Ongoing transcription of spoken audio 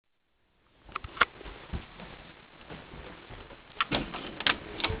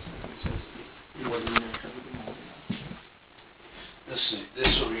This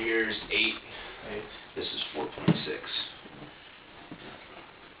over here is 8. This is 4.6.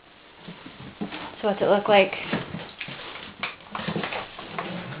 So what's it look like?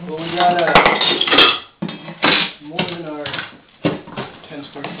 Well, we got more than our 10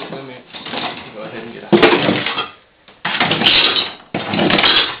 square foot limit. Go ahead and get a.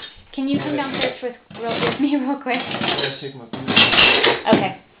 Can you come downstairs with me real quick? Let's take my food.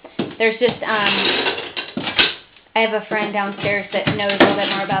 Okay. There's just I have a friend downstairs that knows a little bit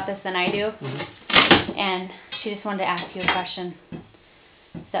more about this than I do, and she just wanted to ask you a question.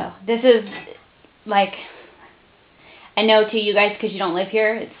 So this is like, I know to you guys because you don't live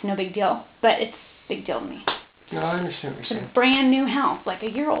here, it's no big deal, but it's a big deal to me. No, I understand what you're saying. It's a brand new house, like a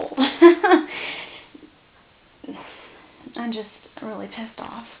year old. I'm just really pissed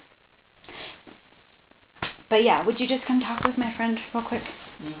off. But yeah, would you just come talk with my friend real quick?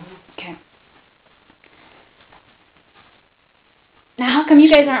 Okay. Now, how come you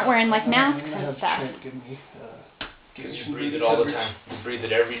guys aren't wearing like masks and stuff? You breathe it all the time. You breathe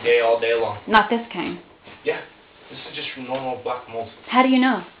it every day, all day long. Not this kind. Yeah. This is just from normal black mold. How do you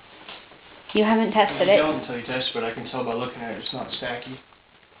know? You haven't tested it. I don't until you test it, but I can tell by looking at it. It's not stacky.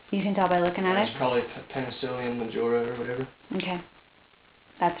 You can tell by looking at it? It's probably penicillium majora or whatever. Okay.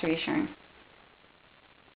 That's reassuring.